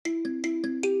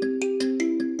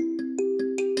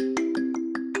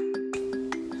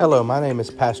Hello, my name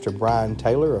is Pastor Brian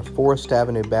Taylor of Forest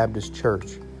Avenue Baptist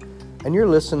Church, and you're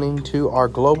listening to our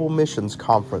Global Missions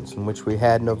Conference, in which we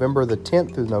had November the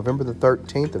 10th through November the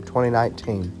 13th of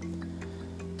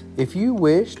 2019. If you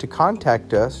wish to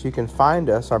contact us, you can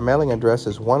find us. Our mailing address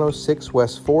is 106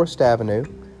 West Forest Avenue,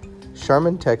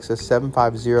 Sherman, Texas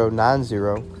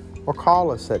 75090, or call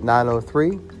us at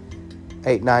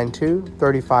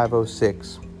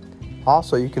 903-892-3506.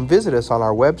 Also, you can visit us on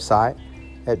our website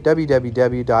at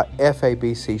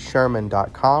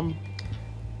www.fabcsherman.com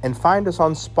and find us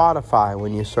on Spotify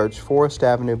when you search Forest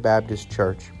Avenue Baptist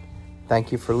Church.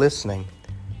 Thank you for listening.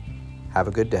 Have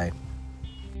a good day.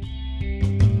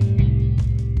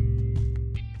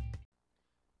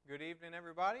 Good evening,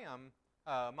 everybody.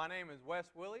 My name is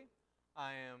Willie.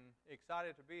 I am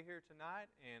excited to be here tonight,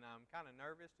 and I'm kind of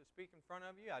nervous to speak in front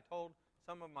of you. I told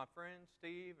some of my friends,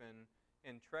 Steve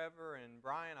and Trevor and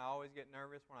Brian, I always get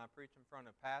nervous when I preach in front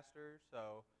of pastors,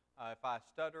 so if I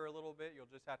stutter a little bit, you'll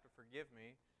just have to forgive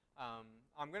me.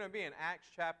 I'm going to be in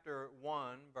Acts chapter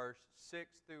 1, verse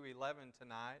 6 through 11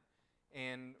 tonight,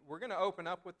 and we're going to open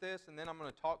up with this, and then I'm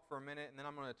going to talk for a minute, and then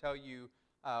I'm going to tell you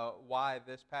why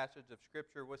this passage of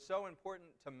Scripture was so important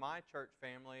to my church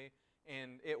family,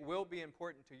 and it will be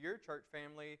important to your church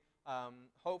family.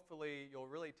 Hopefully, you'll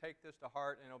really take this to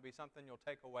heart, and it'll be something you'll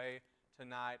take away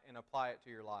tonight and apply it to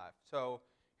your life. So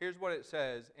here's what it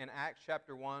says in Acts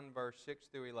chapter 1, verse 6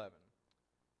 through 11.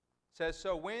 It says,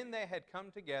 "So when they had come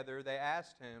together, they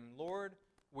asked him, 'Lord,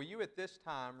 will you at this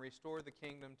time restore the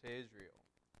kingdom to Israel?'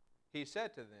 He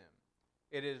said to them,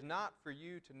 'It is not for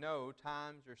you to know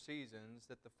times or seasons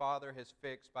that the Father has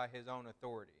fixed by His own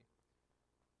authority.'"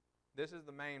 This is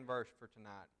the main verse for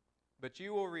tonight. "But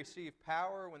you will receive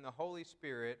power when the Holy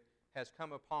Spirit has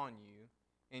come upon you,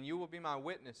 and you will be my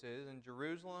witnesses in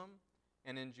Jerusalem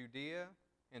and in Judea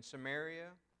and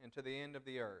Samaria and to the end of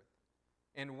the earth."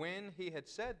 And when he had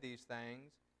said these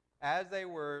things, as they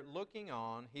were looking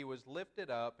on, he was lifted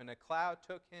up, and a cloud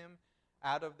took him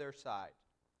out of their sight.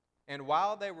 And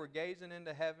while they were gazing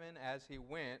into heaven as he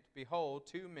went, behold,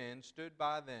 two men stood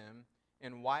by them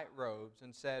in white robes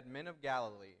and said, "Men of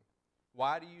Galilee,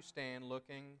 why do you stand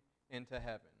looking into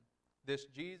heaven? This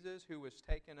Jesus who was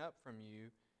taken up from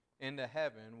you into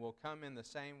heaven will come in the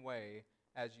same way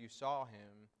as you saw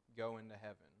him go into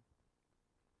heaven."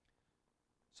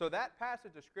 So that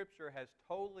passage of Scripture has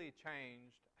totally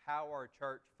changed how our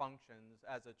church functions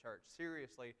as a church.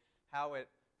 Seriously, how it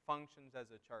functions as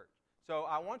a church. So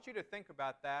I want you to think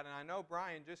about that, and I know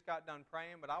Brian just got done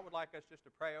praying, but I would like us just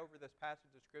to pray over this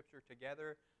passage of Scripture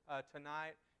together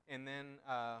tonight, and then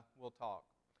we'll talk.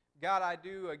 God, I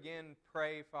do again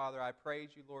pray, Father, I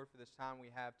praise you, Lord, for this time we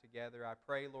have together. I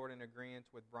pray, Lord, in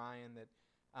agreement with Brian that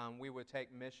we would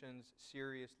take missions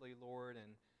seriously, Lord.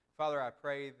 And Father, I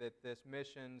pray that this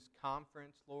missions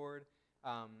conference, Lord,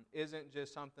 isn't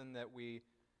just something that we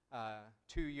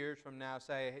 2 years from now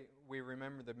say, hey, we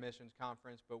remember the missions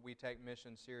conference, but we take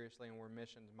missions seriously and we're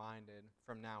missions-minded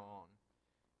from now on.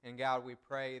 And God, we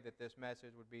pray that this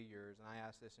message would be yours, and I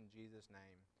ask this in Jesus'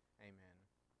 name. Amen.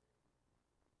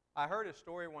 I heard a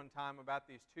story one time about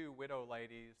these two widow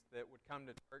ladies that would come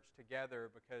to church together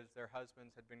because their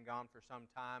husbands had been gone for some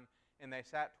time, and they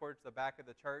sat towards the back of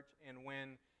the church, and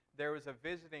when there was a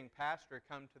visiting pastor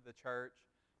come to the church,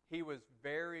 he was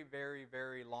very, very,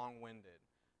 very long-winded.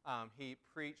 He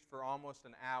preached for almost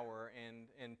an hour, and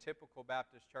in typical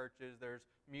Baptist churches, there's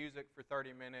music for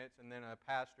 30 minutes, and then a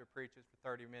pastor preaches for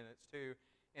 30 minutes too,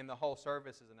 and the whole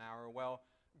service is an hour. Well,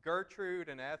 Gertrude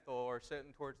and Ethel are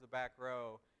sitting towards the back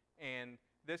row, and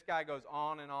this guy goes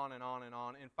on and on and on and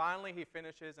on. And finally he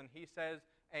finishes and he says,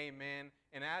 "Amen."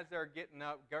 And as they're getting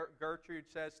up, Gertrude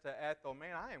says to Ethel,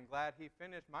 "Man, I am glad he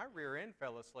finished. My rear end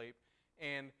fell asleep."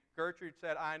 And Gertrude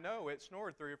said, "I know, it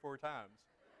snored 3 or 4 times."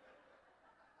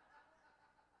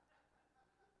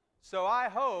 So I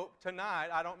hope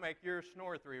tonight I don't make yours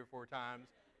snore 3 or 4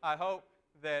 times. I hope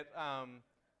that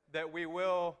that we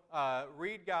will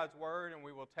read God's Word and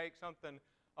we will take something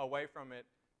away from it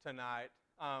tonight.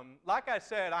 Like I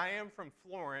said, I am from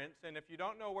Florence, and if you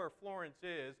don't know where Florence,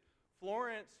 if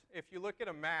you look at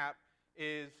a map,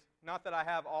 is not that I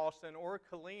have Austin or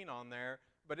Killeen on there,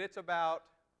 but it's about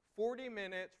 40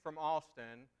 minutes from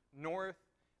Austin, north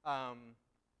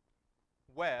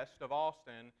west of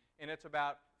Austin, and it's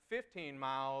about 15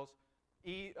 miles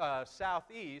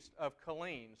southeast of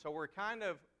Killeen. So we're kind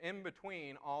of in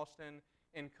between Austin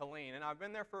and Killeen, and I've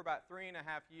been there for about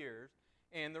 3.5 years.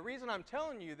 And the reason I'm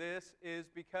telling you this is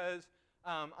because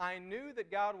I knew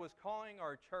that God was calling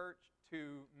our church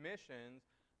to missions.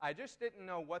 I just didn't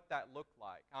know what that looked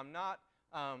like. I'm not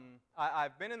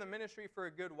I've been in the ministry for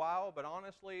a good while, but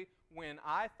honestly, when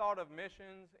I thought of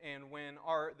missions and when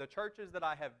the churches that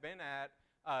I have been at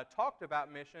talked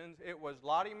about missions, it was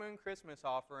Lottie Moon Christmas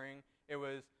offering, it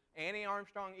was Annie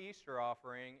Armstrong Easter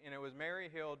offering, and it was Mary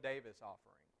Hill Davis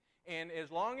offering. And as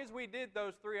long as we did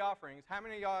those three offerings, how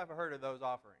many of y'all have heard of those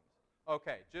offerings?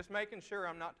 Okay, just making sure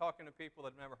I'm not talking to people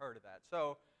that have never heard of that.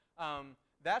 So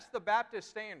that's the Baptist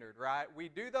standard, right? We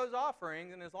do those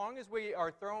offerings, and as long as we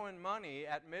are throwing money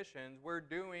at missions, we're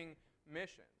doing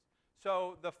missions.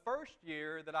 So the first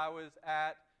year that I was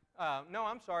at,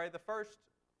 the first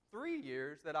 3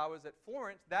 years that I was at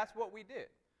Florence, that's what we did.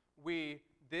 We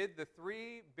did the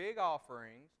three big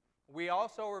offerings. We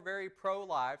also were very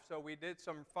pro-life, so we did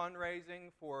some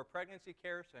fundraising for pregnancy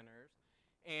care centers,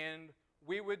 and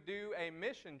we would do a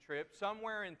mission trip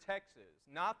somewhere in Texas.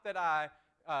 Not that I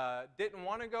didn't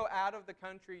want to go out of the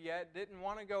country yet, didn't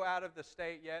want to go out of the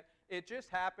state yet. It just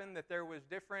happened that there was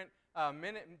different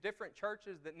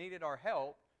churches that needed our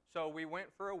help, so we went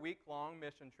for a week-long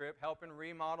mission trip, helping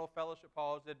remodel fellowship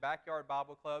halls, did backyard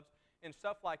Bible clubs, and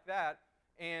stuff like that.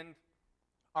 And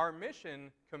our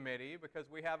mission committee, because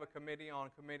we have a committee on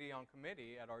committee on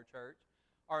committee at our church,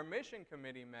 our mission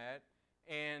committee met,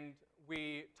 and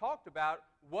we talked about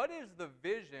what is the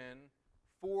vision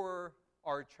for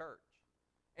our church.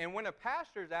 And when a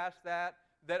pastor's asked that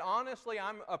honestly,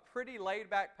 I'm a pretty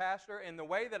laid-back pastor, and the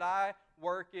way that I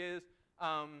work is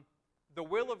the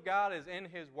will of God is in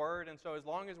His Word, and so as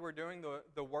long as we're doing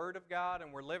the Word of God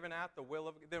and we're living out the will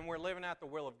of, then we're living out the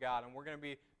will of God, and we're going to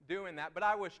be doing that. But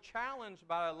I was challenged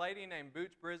by a lady named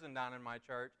Boots Brizendine in my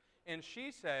church, and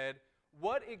she said,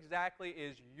 what exactly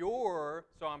is your,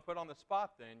 so I'm put on the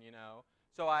spot then,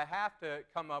 so I have to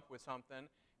come up with something,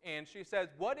 and she says,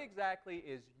 what exactly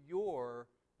is your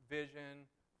vision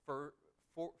for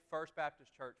First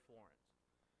Baptist Church Florence?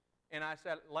 And I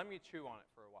said, let me chew on it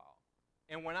for a while.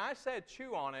 And when I said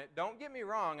chew on it, don't get me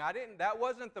wrong, that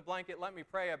wasn't the blanket, let me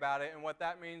pray about it, and what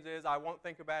that means is I won't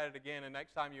think about it again, and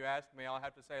next time you ask me, I'll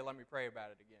have to say, let me pray about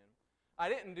it again. I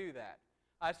didn't do that.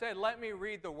 I said, let me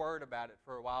read the Word about it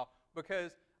for a while,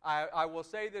 because I will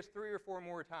say this 3 or 4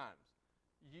 more times.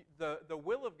 The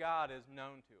will of God is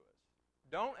known to us.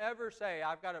 Don't ever say,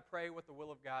 I've got to pray what the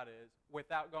will of God is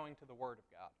without going to the Word of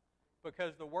God.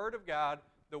 Because the Word of God,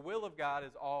 the will of God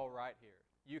is all right here.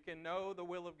 You can know the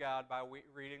will of God by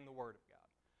reading the Word of God.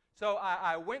 So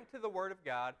I went to the Word of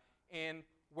God, and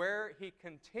where he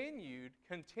continued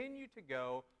to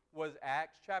go was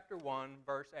Acts chapter 1,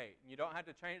 verse 8. And you don't have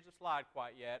to change the slide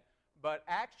quite yet, but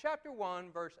Acts chapter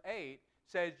 1, verse 8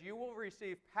 says, you will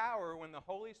receive power when the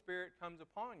Holy Spirit comes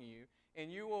upon you,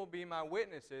 and you will be my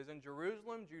witnesses in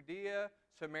Jerusalem, Judea,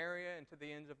 Samaria, and to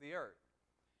the ends of the earth.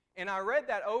 And I read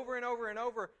that over and over and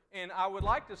over, and I would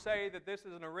like to say that this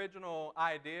is an original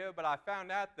idea, but I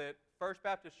found out that First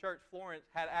Baptist Church Florence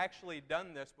had actually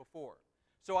done this before.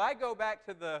 So I go back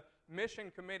to the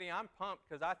mission committee. I'm pumped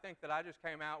because I think that I just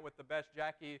came out with the best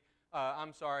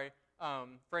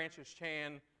Francis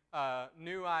Chan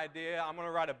new idea. I'm going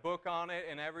to write a book on it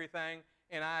and everything.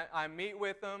 And I meet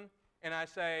with them, and I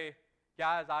say,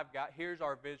 guys, here's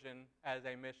our vision as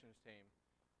a missions team.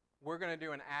 We're going to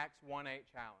do an Acts 1:8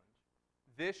 challenge.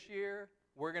 This year,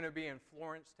 we're going to be in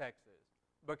Florence, Texas,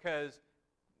 because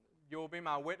you'll be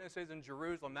my witnesses in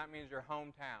Jerusalem. That means your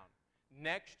hometown.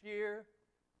 Next year,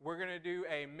 we're going to do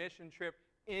a mission trip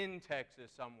in Texas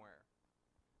somewhere.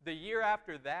 The year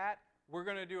after that, we're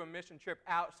going to do a mission trip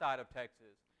outside of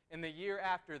Texas. And the year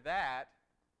after that,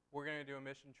 we're going to do a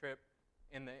mission trip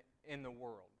in the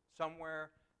world,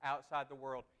 somewhere outside the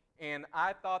world. And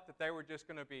I thought that they were just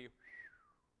going to be,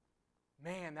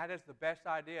 man, that is the best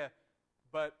idea.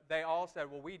 But they all said,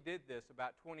 well, we did this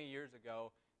about 20 years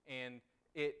ago, and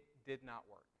it did not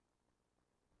work.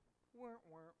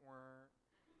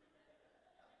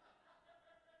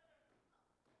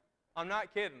 I'm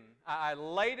not kidding. I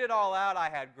laid it all out. I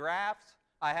had graphs.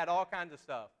 I had all kinds of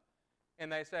stuff. And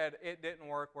they said it didn't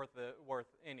work worth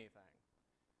anything.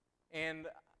 And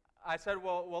I said,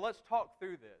 well, let's talk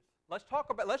through this.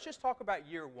 Let's just talk about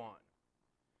year one.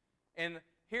 And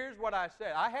here's what I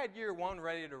said. I had year one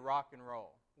ready to rock and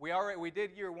roll. We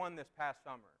did year one this past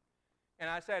summer. And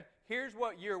I said, here's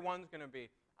what year one's going to be.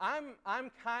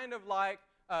 I'm kind of like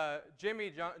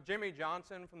Jimmy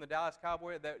Johnson from the Dallas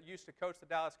Cowboys that used to coach the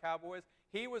Dallas Cowboys.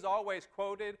 He was always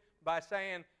quoted by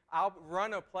saying, I'll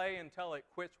run a play until it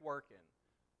quits working.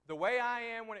 The way I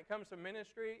am when it comes to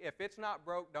ministry, if it's not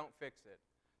broke, don't fix it.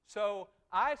 So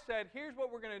I said, here's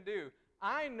what we're going to do.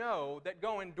 I know that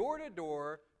going door to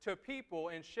door to people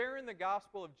and sharing the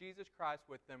gospel of Jesus Christ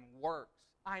with them works.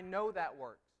 I know that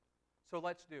works. So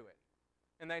let's do it.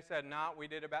 And they said, "Nah, we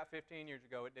did about 15 years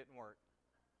ago. It didn't work."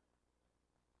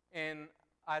 And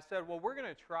I said, "Well, we're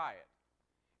going to try it."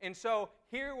 And so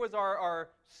here was our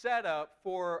setup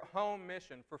for home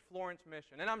mission, for Florence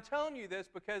mission. And I'm telling you this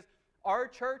because our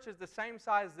church is the same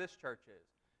size this church is.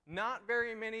 Not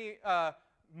very many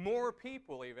more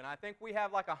people even. I think we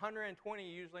have like 120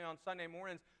 usually on Sunday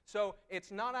mornings. So it's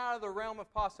not out of the realm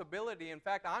of possibility. In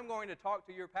fact, I'm going to talk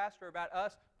to your pastor about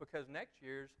us because next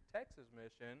year's Texas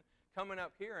mission coming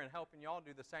up here and helping y'all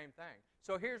do the same thing.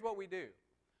 So here's what we do.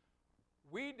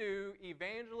 We do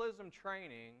evangelism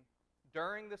training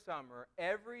during the summer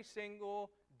every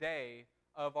single day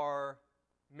of our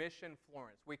Mission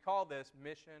Florence. We call this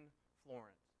Mission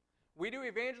Florence. We do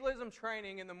evangelism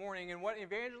training in the morning, and what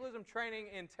evangelism training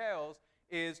entails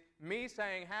is me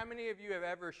saying, how many of you have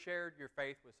ever shared your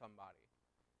faith with somebody?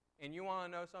 And you want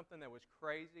to know something that was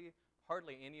crazy?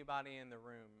 Hardly anybody in the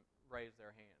room raised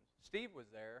their hands. Steve was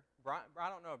there. I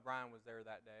don't know if Brian was there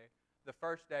that day. The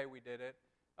first day we did it.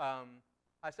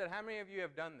 I said, how many of you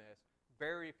have done this?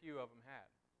 Very few of them had.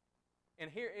 And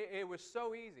here, it was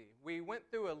so easy. We went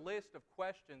through a list of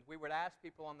questions we would ask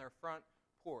people on their front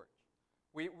porch.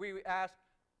 We asked,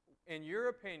 in your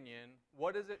opinion,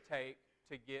 what does it take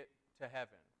to get to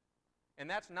heaven? And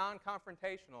that's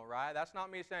non-confrontational, right? That's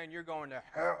not me saying you're going to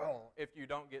hell if you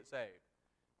don't get saved.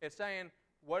 It's saying,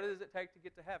 what does it take to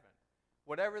get to heaven?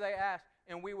 Whatever they asked,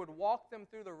 and we would walk them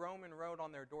through the Roman road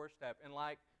on their doorstep. And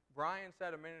like Brian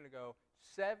said a minute ago,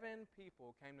 7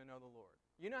 people came to know the Lord.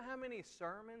 You know how many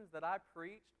sermons that I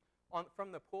preached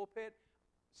from the pulpit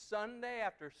Sunday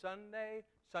after Sunday,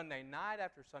 Sunday night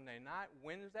after Sunday night,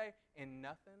 Wednesday, and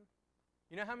nothing?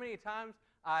 You know how many times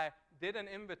I did an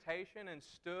invitation and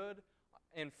stood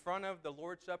in front of the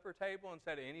Lord's Supper table and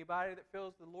said, anybody that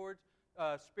feels the Lord's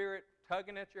Spirit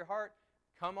tugging at your heart,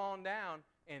 come on down,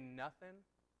 and nothing?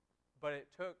 But it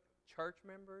took church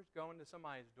members going to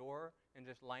somebody's door and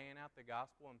just laying out the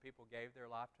gospel, and people gave their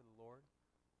life to the Lord.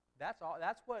 That's all.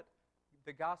 That's what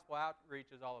the gospel outreach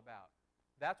is all about.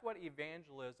 That's what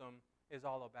evangelism is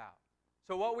all about.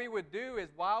 So what we would do is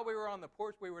while we were on the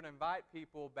porch, we would invite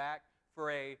people back for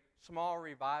a small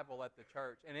revival at the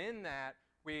church. And in that,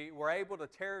 we were able to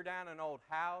tear down an old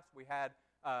house. We had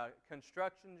a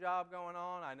construction job going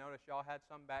on. I noticed y'all had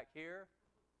some back here,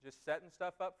 just setting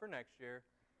stuff up for next year.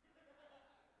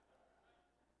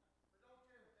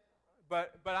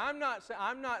 But I'm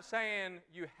not saying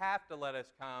you have to let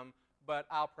us come, but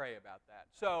I'll pray about that.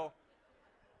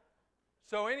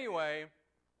 So anyway,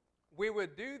 we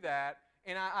would do that,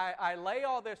 and I lay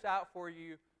all this out for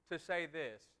you to say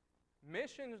this.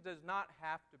 Missions does not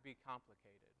have to be complicated.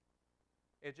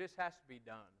 It just has to be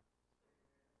done.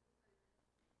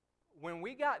 When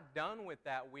we got done with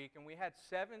that week, and we had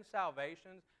 7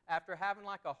 salvations, after having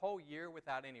like a whole year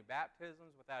without any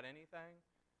baptisms, without anything,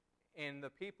 and the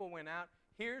people went out,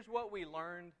 here's what we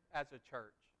learned as a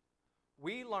church.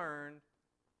 We learned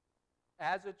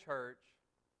as a church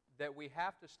that we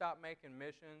have to stop making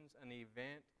missions an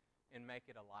event and make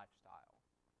it a lifestyle.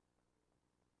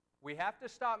 We have to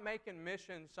stop making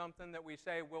missions something that we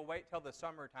say we'll wait till the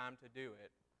summertime to do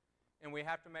it. And we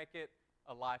have to make it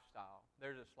a lifestyle.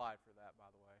 There's a slide for that, by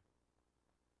the way.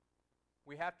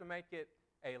 We have to make it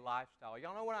a lifestyle.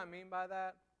 Y'all know what I mean by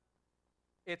that?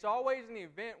 It's always an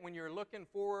event when you're looking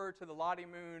forward to the Lottie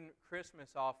Moon Christmas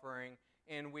offering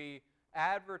and we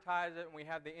advertise it and we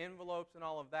have the envelopes and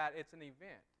all of that. It's an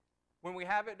event. When we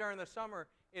have it during the summer,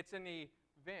 it's an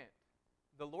event.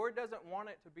 The Lord doesn't want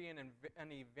it to be an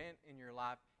event in your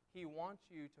life. He wants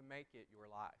you to make it your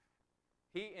life.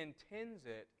 He intends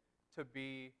it to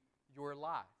be your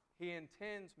life. He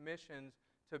intends missions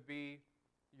to be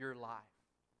your life.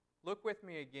 Look with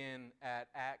me again at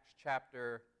Acts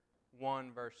chapter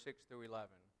 1, verse 6 through 11.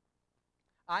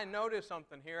 I noticed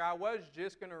something here. I was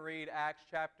just going to read Acts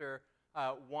chapter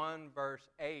 1, verse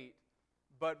 8.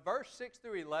 But verse 6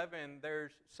 through 11,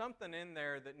 there's something in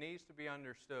there that needs to be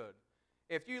understood.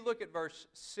 If you look at verse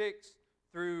 6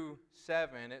 through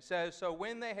 7, it says, "So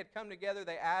when they had come together,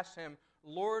 they asked him,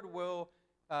 'Lord, will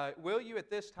you at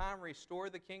this time restore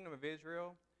the kingdom of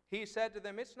Israel?' He said to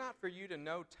them, 'It's not for you to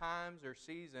know times or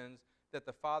seasons that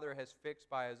the Father has fixed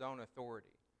by his own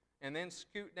authority.'" And then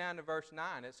scoot down to verse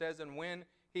 9. It says, "And when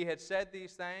he had said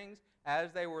these things,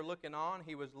 as they were looking on,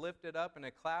 he was lifted up, and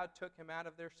a cloud took him out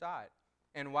of their sight.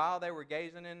 And while they were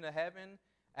gazing into heaven,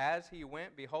 as he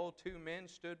went, behold, 2 men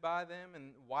stood by them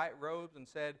in white robes and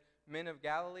said, 'Men of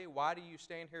Galilee, why do you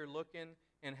stand here looking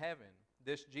in heaven?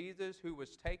 This Jesus who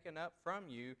was taken up from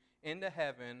you into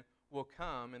heaven will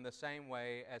come in the same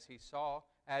way as you saw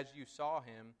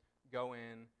him go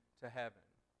into heaven.'"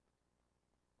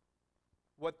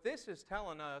 What this is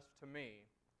telling us, to me,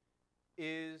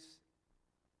 is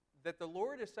that the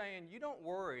Lord is saying, you don't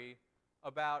worry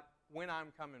about when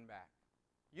I'm coming back.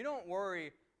 You don't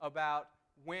worry about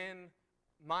when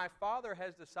my Father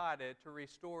has decided to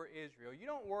restore Israel. You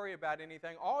don't worry about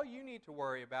anything. All you need to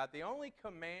worry about, the only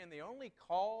command, the only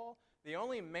call, the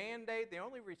only mandate, the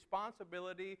only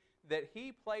responsibility that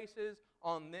He places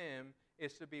on them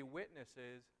is to be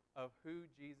witnesses of who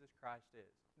Jesus Christ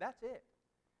is. That's it.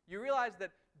 You realize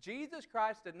that Jesus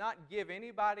Christ did not give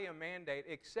anybody a mandate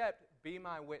except be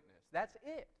my witness. That's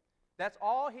it. That's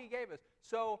all He gave us.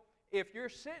 So if you're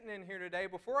sitting in here today,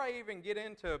 before I even get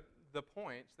into the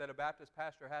points that a Baptist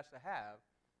pastor has to have,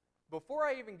 before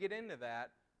I even get into that,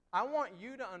 I want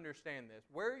you to understand this.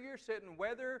 Where you're sitting,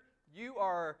 whether you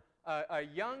are a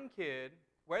young kid,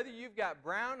 whether you've got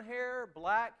brown hair,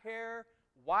 black hair,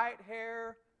 white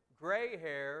hair, gray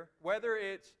hair, whether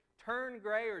it's turned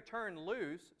gray or turned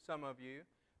loose, some of you,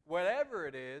 whatever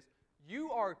it is,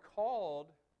 you are called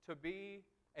to be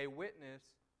a witness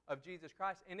of Jesus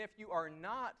Christ. And if you are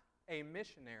not a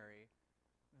missionary,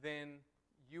 then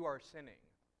you are sinning.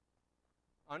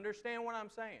 Understand what I'm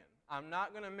saying. I'm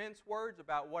not going to mince words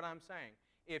about what I'm saying.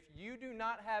 If you do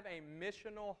not have a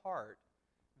missional heart,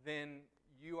 then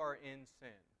you are in sin,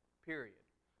 period.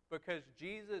 Because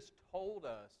Jesus told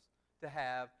us to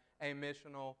have a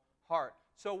missional heart.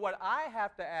 So what I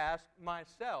have to ask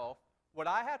myself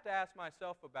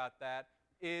about that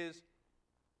is,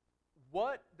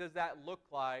 what does that look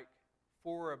like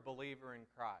for a believer in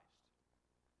Christ?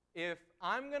 If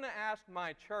I'm going to ask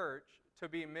my church to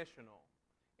be missional,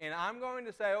 and I'm going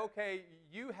to say, okay,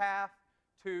 you have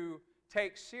to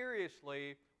take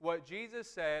seriously what Jesus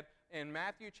said in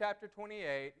Matthew chapter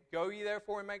 28, "Go ye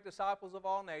therefore and make disciples of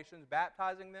all nations,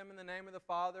 baptizing them in the name of the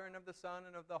Father and of the Son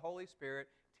and of the Holy Spirit,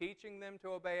 teaching them to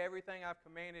obey everything I've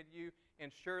commanded you,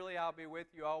 and surely I'll be with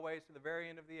you always to the very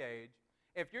end of the age."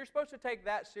 If you're supposed to take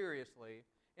that seriously,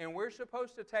 and we're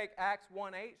supposed to take Acts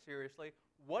 1:8 seriously,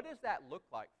 what does that look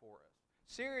like for us?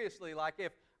 Seriously, like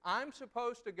if I'm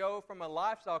supposed to go from a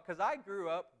lifestyle, because I grew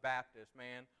up Baptist,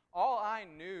 man. All I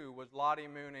knew was Lottie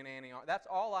Moon and Annie Arnold. That's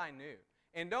all I knew.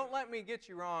 And don't let me get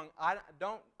you wrong.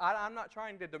 I'm not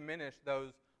trying to diminish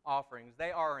those offerings.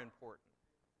 They are important.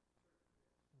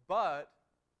 But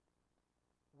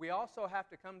we also have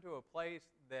to come to a place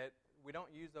that we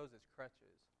don't use those as crutches.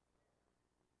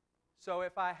 So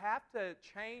if I have to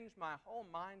change my whole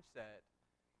mindset,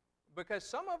 because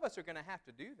some of us are going to have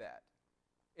to do that.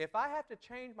 If I have to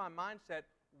change my mindset,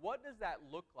 what does that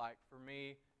look like for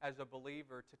me as a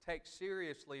believer to take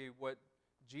seriously what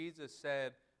Jesus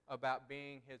said about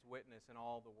being His witness in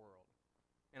all the world?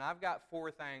 And I've got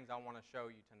 4 things I want to show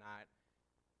you tonight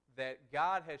that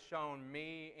God has shown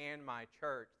me and my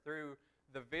church through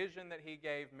the vision that He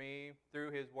gave me,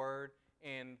 through His Word,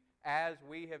 and as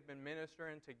we have been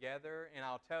ministering together. And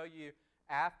I'll tell you,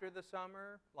 after the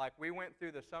summer, like we went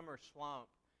through the summer slump,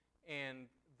 and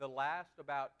the last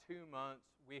about 2 months,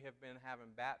 we have been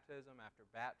having baptism after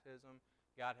baptism.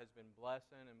 God has been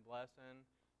blessing and blessing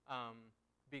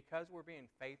because we're being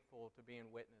faithful to being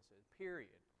witnesses,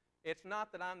 period. It's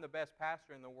not that I'm the best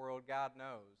pastor in the world, God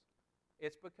knows.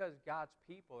 It's because God's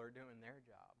people are doing their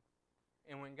job.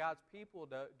 And when God's people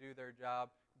do their job,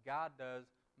 God does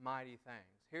mighty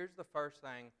things. Here's the first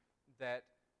thing that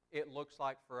it looks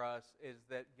like for us, is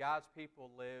that God's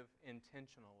people live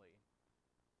intentionally.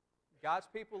 God's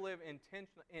people live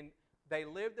intentionally, and they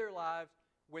live their lives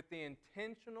with the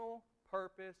intentional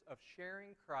purpose of sharing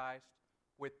Christ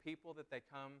with people that they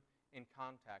come in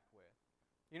contact with.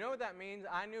 You know what that means?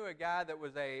 I knew a guy that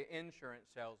was an insurance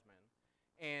salesman,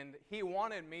 and he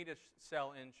wanted me to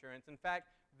sell insurance. In fact,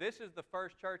 this is the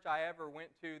first church I ever went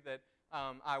to that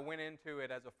I went into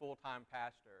it as a full-time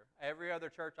pastor. Every other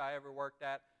church I ever worked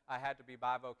at, I had to be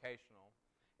bivocational.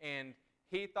 And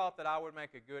he thought that I would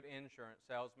make a good insurance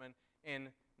salesman. And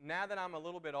now that I'm a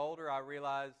little bit older, I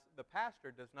realize the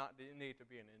pastor does not need to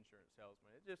be an insurance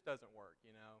salesman. It just doesn't work,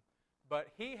 you know. But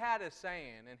he had a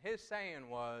saying, and his saying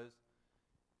was,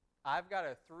 I've got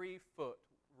a 3-foot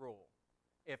rule.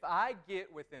 If I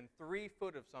get within 3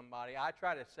 foot of somebody, I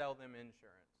try to sell them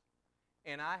insurance.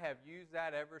 And I have used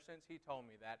that ever since he told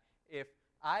me that. If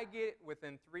I get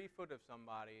within 3 foot of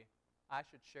somebody, I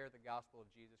should share the gospel of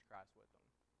Jesus Christ with them.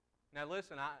 Now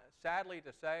listen, sadly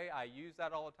to say, I use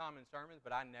that all the time in sermons,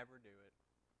 but I never do it.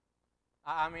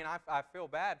 I feel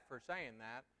bad for saying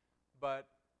that, but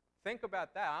think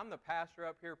about that. I'm the pastor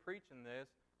up here preaching this,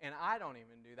 and I don't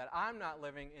even do that. I'm not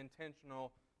living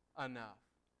intentional enough.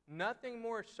 Nothing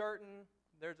more certain,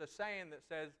 there's a saying that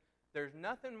says, there's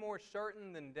nothing more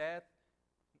certain than death,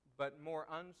 but more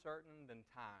uncertain than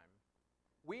time.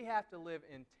 We have to live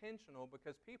intentional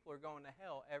because people are going to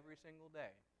hell every single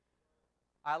day.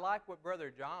 I like what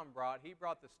Brother John brought. He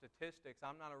brought the statistics.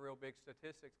 I'm not a real big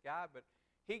statistics guy, but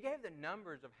he gave the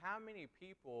numbers of how many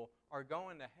people are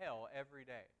going to hell every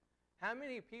day. How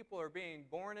many people are being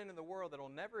born into the world that will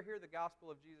never hear the gospel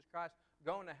of Jesus Christ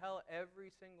going to hell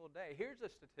every single day? Here's a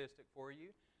statistic for you.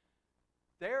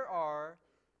 There are,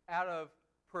 out of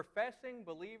professing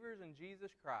believers in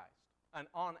Jesus Christ, and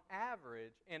on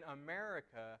average in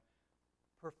America,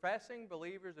 professing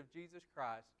believers of Jesus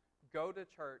Christ go to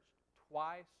church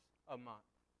twice a month.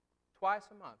 Twice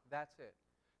a month, that's it.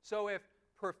 So if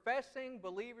professing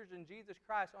believers in Jesus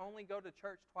Christ only go to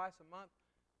church twice a month,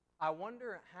 I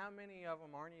wonder how many of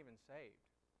them aren't even saved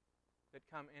that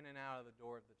come in and out of the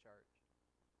door of the church.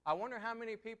 I wonder how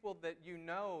many people that you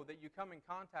know, that you come in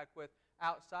contact with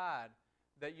outside,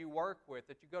 that you work with,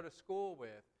 that you go to school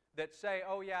with, that say,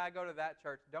 oh yeah, I go to that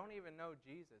church, don't even know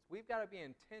Jesus. We've got to be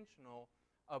intentional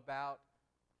about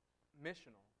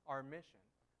our mission.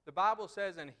 The Bible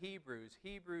says in Hebrews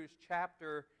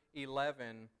chapter 3,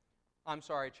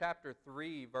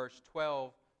 verse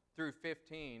 12 through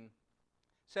 15,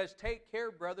 says, take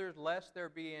care, brothers, lest there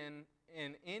be in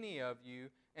any of you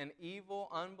an evil,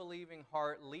 unbelieving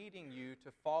heart leading you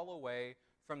to fall away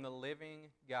from the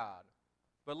living God.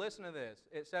 But listen to this.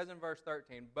 It says in verse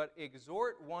 13, but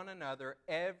exhort one another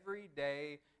every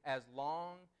day as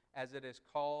long as it is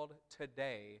called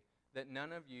today, that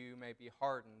none of you may be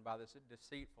hardened by the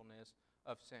deceitfulness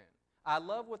of sin. I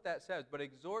love what that says, but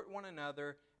exhort one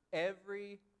another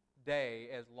every day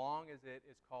as long as it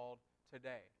is called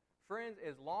today. Friends,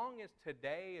 as long as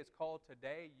today is called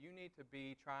today, you need to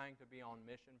be trying to be on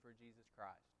mission for Jesus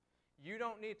Christ. You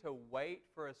don't need to wait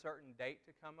for a certain date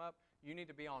to come up. You need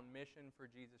to be on mission for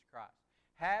Jesus Christ.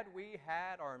 Had we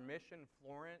had our Mission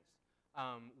Florence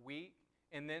week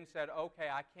and then said, okay,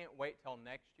 I can't wait till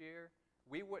next year,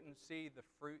 we wouldn't see the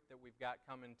fruit that we've got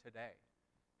coming today.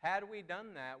 Had we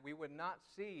done that, we would not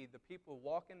see the people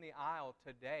walk in the aisle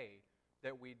today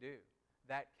that we do.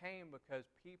 That came because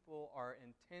people are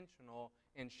intentional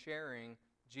in sharing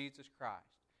Jesus Christ.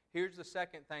 Here's the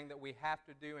second thing that we have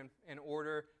to do in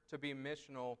order to be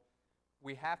missional.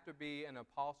 We have to be an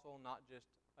apostle, not just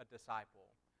a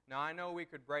disciple. Now, I know we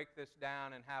could break this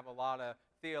down and have a lot of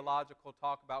theological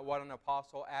talk about what an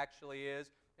apostle actually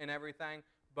is and everything,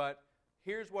 but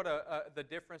here's what the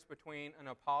difference between an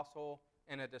apostle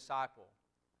and a disciple.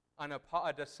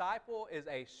 A disciple is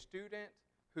a student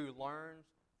who learns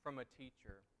from a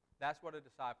teacher. That's what a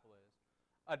disciple is.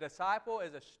 A disciple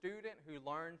is a student who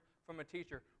learns from a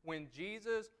teacher. When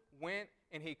Jesus went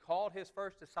and he called his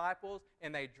first disciples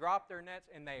and they dropped their nets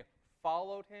and they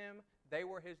followed him, they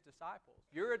were his disciples.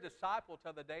 You're a disciple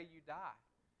till the day you die.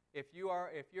 If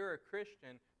you're a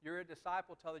Christian, you're a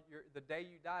disciple till the day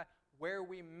you die. Where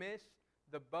we miss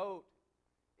the boat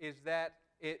is that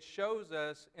it shows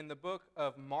us in the book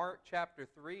of Mark chapter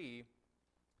 3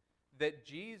 that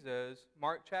Jesus,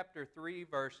 Mark chapter 3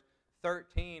 verse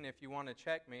 13, if you want to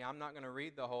check me, I'm not going to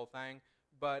read the whole thing,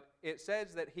 but it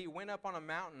says that he went up on a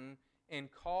mountain and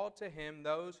called to him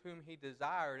those whom he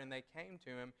desired, and they came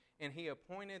to him, and he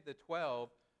appointed the 12,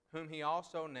 whom he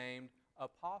also named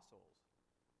apostles.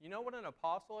 You know what an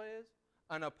apostle is?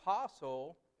 An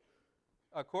apostle,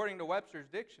 according to Webster's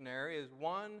dictionary, is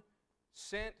one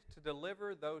sent to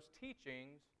deliver those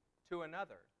teachings to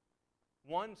another.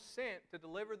 One sent to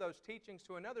deliver those teachings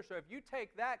to another. So if you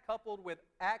take that coupled with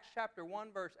Acts chapter 1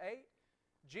 verse 8,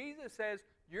 Jesus says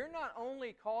you're not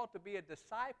only called to be a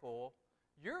disciple,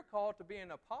 you're called to be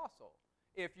an apostle.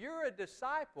 If you're a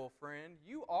disciple, friend,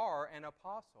 you are an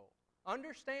apostle.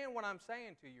 Understand what I'm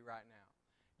saying to you right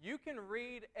now. You can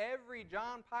read every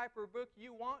John Piper book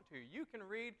you want to. You can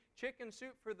read Chicken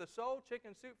Soup for the Soul,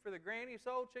 Chicken Soup for the Granny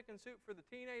Soul, Chicken Soup for the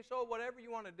Teenage Soul, whatever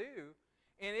you want to do.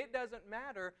 And it doesn't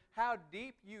matter how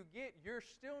deep you get, you're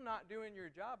still not doing your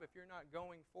job if you're not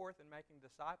going forth and making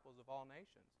disciples of all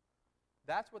nations.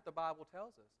 That's what the Bible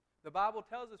tells us. The Bible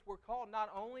tells us we're called not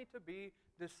only to be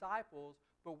disciples,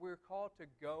 but we're called to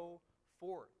go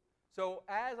forth. So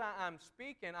as I'm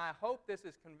speaking, I hope this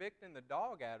is convicting the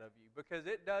dog out of you, because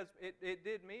it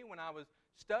did me when I was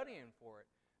studying for it.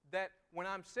 That when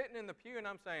I'm sitting in the pew and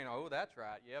I'm saying, oh, that's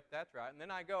right, yep, that's right, and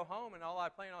then I go home and all I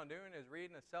plan on doing is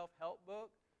reading a self-help book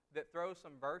that throws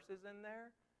some verses in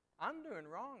there, I'm doing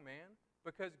wrong, man,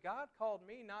 because God called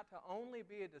me not to only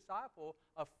be a disciple,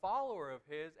 a follower of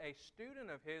His, a student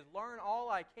of His, learn all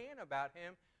I can about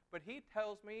Him, but He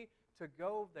tells me to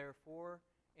go, therefore,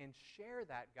 and share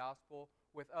that gospel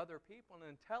with other people.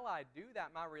 And until I do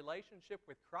that, my relationship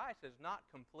with Christ is not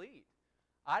complete.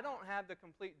 I don't have the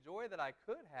complete joy that I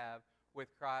could have with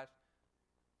Christ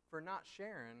for not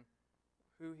sharing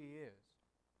who He is.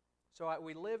 So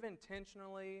we live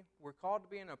intentionally. We're called to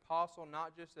be an apostle,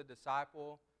 not just a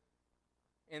disciple.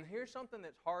 And here's something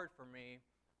that's hard for me,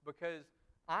 because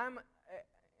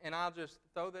and I'll just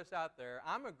throw this out there,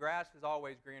 I'm a grass is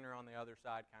always greener on the other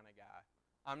side kind of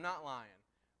guy. I'm not lying.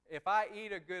 If I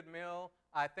eat a good meal,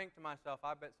 I think to myself,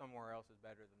 I bet somewhere else is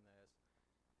better than this.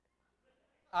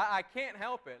 I can't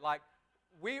help it. Like,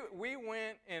 we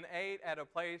went and ate at a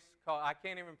place called, I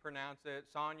can't even pronounce it,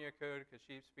 Sonia could because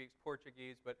she speaks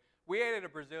Portuguese, but we ate at a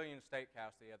Brazilian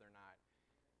steakhouse the other night.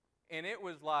 And it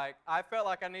was like, I felt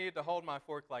like I needed to hold my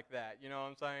fork like that, you know what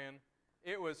I'm saying?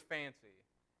 It was fancy.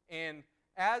 And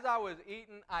as I was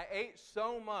eating, I ate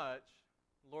so much,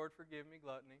 Lord forgive me,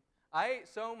 gluttony, I ate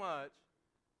so much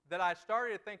that I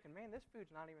started thinking, man, this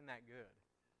food's not even that good.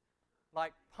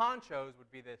 Like, ponchos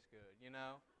would be this good, you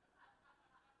know?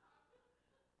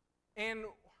 And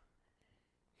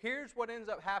here's what ends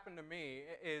up happening to me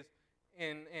is,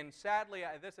 and sadly,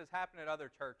 this has happened at other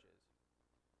churches.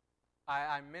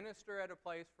 I minister at a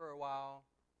place for a while,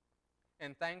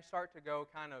 and things start to go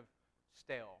kind of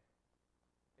stale.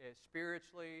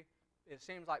 Spiritually, it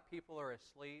seems like people are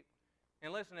asleep.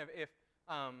 And listen,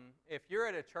 if you're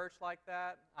at a church like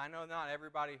that, I know not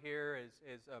everybody here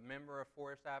is a member of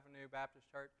Forest Avenue Baptist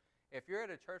Church. If you're at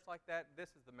a church like that, this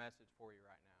is the message for you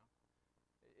right now.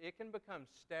 It can become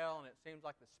stale, and it seems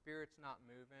like the Spirit's not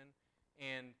moving.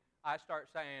 And I start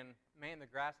saying, man, the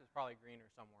grass is probably greener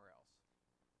somewhere else.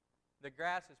 The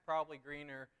grass is probably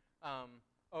greener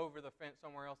over the fence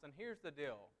somewhere else. And here's the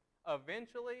deal.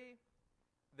 Eventually,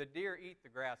 the deer eat the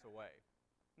grass away,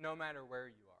 no matter where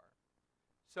you are.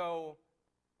 So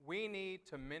we need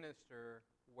to minister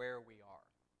where we are.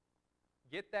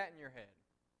 Get that in your head.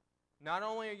 Not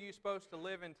only are you supposed to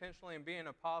live intentionally and be an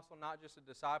apostle, not just a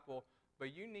disciple,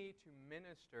 but you need to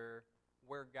minister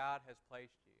where God has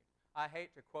placed you. I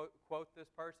hate to quote this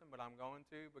person, but I'm going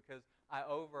to, because I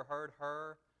overheard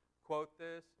her quote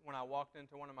this when I walked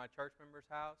into one of my church members'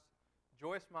 house.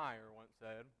 Joyce Meyer once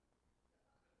said,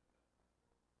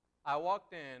 I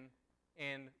walked in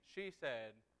and she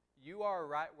said, you are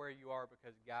right where you are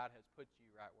because God has put you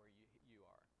right where you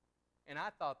are. And I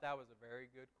thought that was a very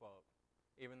good quote,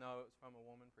 even though it was from a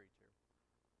woman preacher.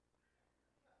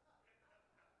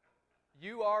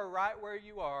 You are right where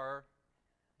you are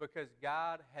because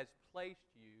God has placed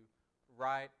you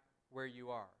right where you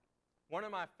are. One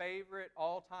of my favorite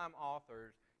all-time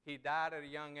authors, he died at a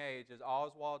young age, is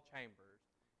Oswald Chambers.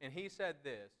 And he said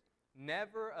this,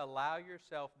 never allow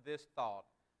yourself this thought,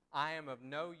 I am of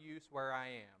no use where I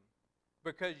am,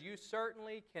 because you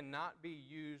certainly cannot be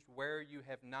used where you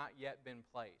have not yet been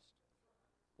placed.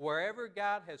 Wherever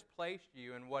God has placed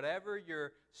you and whatever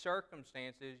your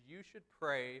circumstances, you should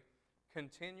pray,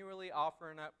 continually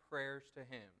offering up prayers to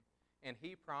Him. And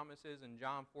He promises in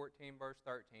John 14, verse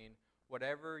 13,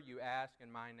 whatever you ask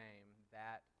in my name,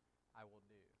 that I will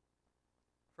do.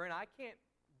 Friend, I can't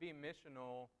be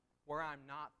missional where I'm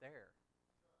not there.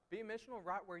 Be missional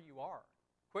right where you are.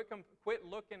 Quit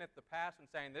looking at the past and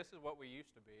saying, this is what we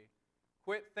used to be.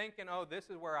 Quit thinking, oh, this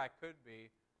is where I could be.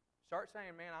 Start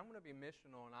saying, man, I'm going to be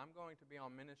missional and I'm going to be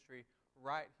on ministry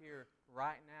right here,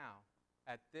 right now,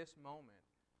 at this moment.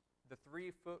 The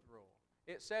 3-foot rule.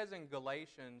 It says in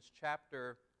Galatians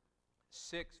chapter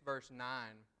 6, verse 9,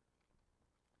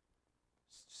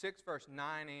 6 verse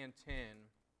 9 and 10,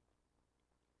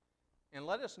 and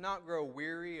let us not grow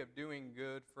weary of doing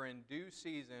good, for in due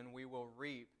season we will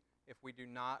reap if we do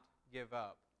not give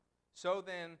up. So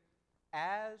then,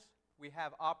 as we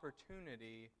have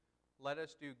opportunity, let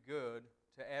us do good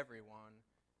to everyone,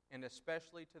 and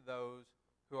especially to those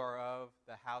who are of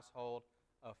the household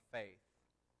of faith.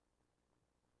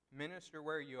 Minister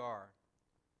where you are.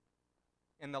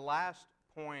 And the last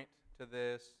point to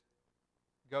this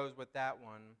goes with that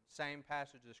one. Same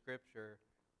passage of Scripture.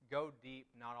 Go deep,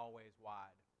 not always wide.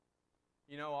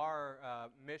 You know, our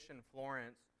Mission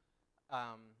Florence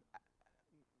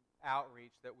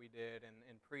outreach that we did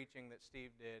and preaching that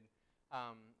Steve did,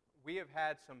 we have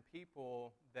had some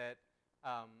people that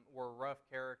were rough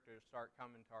characters start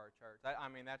coming to our church.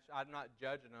 I'm not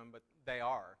judging them, but they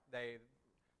are. They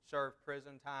served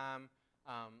prison time.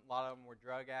 A lot of them were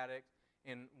drug addicts.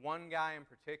 And one guy in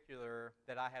particular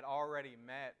that I had already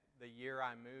met the year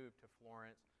I moved to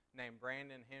Florence, named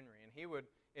Brandon Henry. And he would,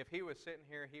 if he was sitting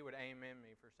here, he would amen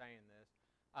me for saying this.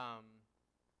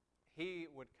 He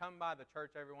would come by the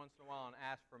church every once in a while and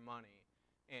ask for money.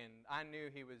 And I knew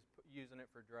he was using it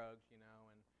for drugs, you know.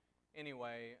 And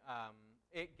anyway,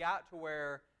 it got to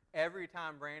where every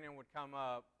time Brandon would come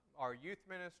up, our youth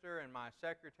minister and my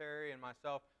secretary and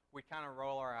myself, we kind of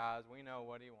roll our eyes. We know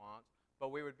what he wants,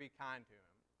 but we would be kind to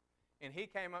him. And he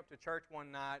came up to church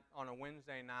one night on a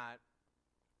Wednesday night,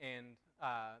 and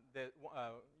the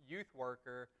youth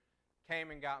worker came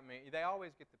and got me. They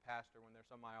always get the pastor when there's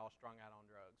somebody all strung out on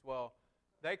drugs. Well,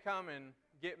 they come and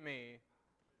get me,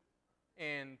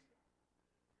 and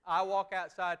I walk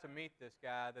outside to meet this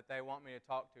guy that they want me to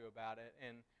talk to about it.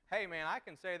 And, hey, man, I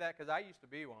can say that because I used to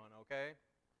be one, okay?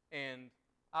 And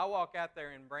I walk out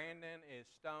there, and Brandon is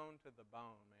stoned to the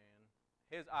bone, man.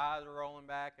 His eyes are rolling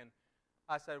back, and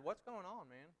I said, what's going on,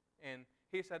 man? And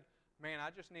he said, man,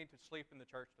 I just need to sleep in the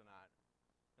church tonight.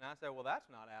 And I said, well, that's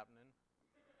not happening.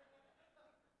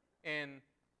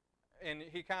 And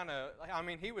he kind of,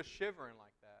 he was shivering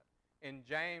like that. And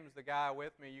James, the guy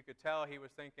with me, you could tell he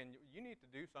was thinking, you need to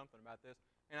do something about this.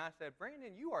 And I said,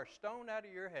 Brandon, you are stoned out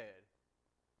of your head.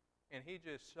 And he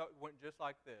just went just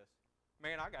like this.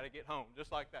 Man, I got to get home,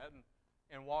 just like that,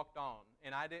 and walked on.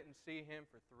 And I didn't see him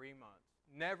for 3 months.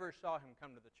 Never saw him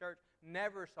come to the church.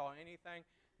 Never saw anything.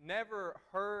 Never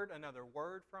heard another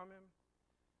word from him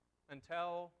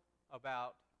until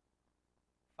about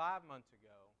 5 months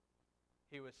ago.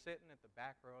 He was sitting at the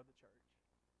back row of the church.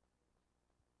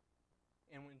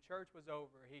 And when church was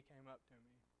over, he came up to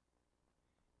me.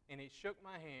 And he shook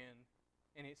my hand,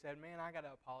 and he said, man, I got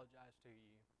to apologize to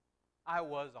you. I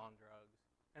was on drugs.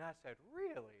 And I said,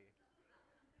 really?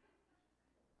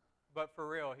 But for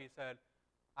real, he said,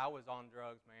 I was on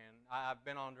drugs, man. I've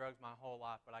been on drugs my whole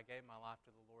life, but I gave my life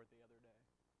to the Lord the other day.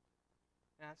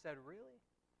 And I said, really?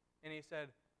 And he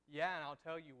said, yeah, and I'll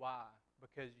tell you why.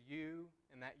 Because you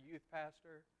and that youth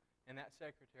pastor and that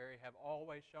secretary have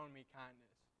always shown me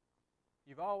kindness.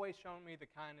 You've always shown me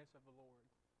the kindness of the Lord.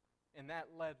 And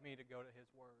that led me to go to His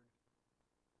Word.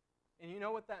 And you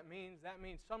know what that means? That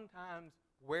means sometimes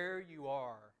where you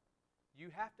are, you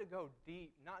have to go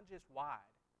deep, not just wide.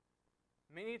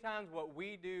 Many times what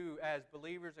we do as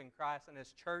believers in Christ and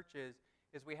as churches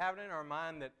is we have it in our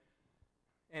mind that,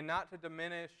 and not to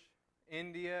diminish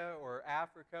India or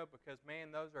Africa, because,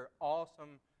 man, those are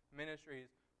awesome ministries.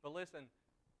 But listen,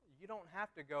 you don't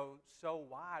have to go so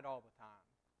wide all the time.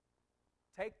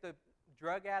 Take the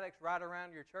drug addicts right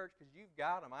around your church because you've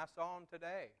got them. I saw them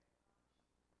today.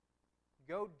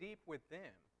 Go deep with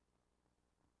them.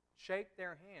 Shake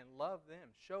their hand. Love them.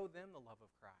 Show them the love of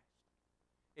Christ.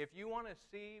 If you want to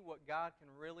see what God can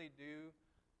really do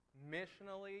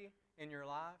missionally in your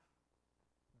life,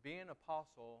 be an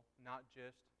apostle, not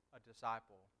just a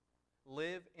disciple.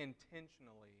 Live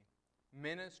intentionally.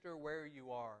 Minister where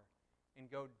you are. And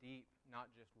go deep, not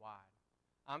just wide.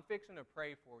 I'm fixing to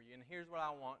pray for you, and here's what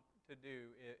I want to do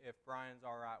if Brian's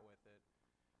all right with it.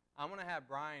 I'm going to have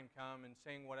Brian come and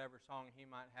sing whatever song he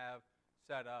might have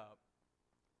set up.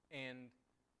 And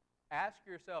ask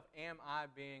yourself, am I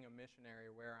being a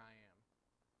missionary where I am?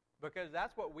 Because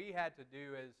that's what we had to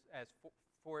do as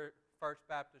for First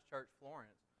Baptist Church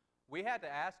Florence. We had to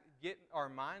get our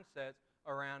mindsets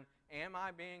around, am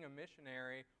I being a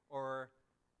missionary or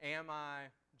am I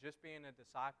just being a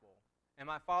disciple? Am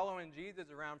I following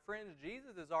Jesus around? Friends,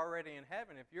 Jesus is already in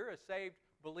heaven. If you're a saved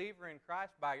believer in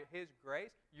Christ by His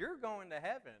grace, you're going to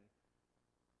heaven.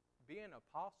 Be an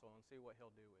apostle and see what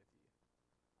He'll do with you.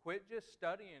 Quit just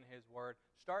studying His Word.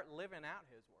 Start living out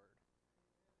His Word.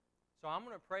 So I'm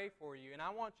going to pray for you, and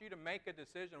I want you to make a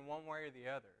decision one way or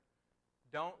the other.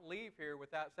 Don't leave here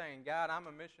without saying, God, I'm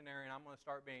a missionary, and I'm going to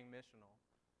start being missional.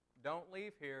 Don't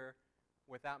leave here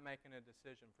without making a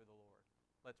decision for the Lord.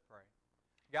 Let's pray.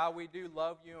 God, we do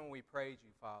love you, and we praise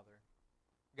you, Father.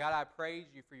 God, I praise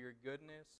you for your goodness.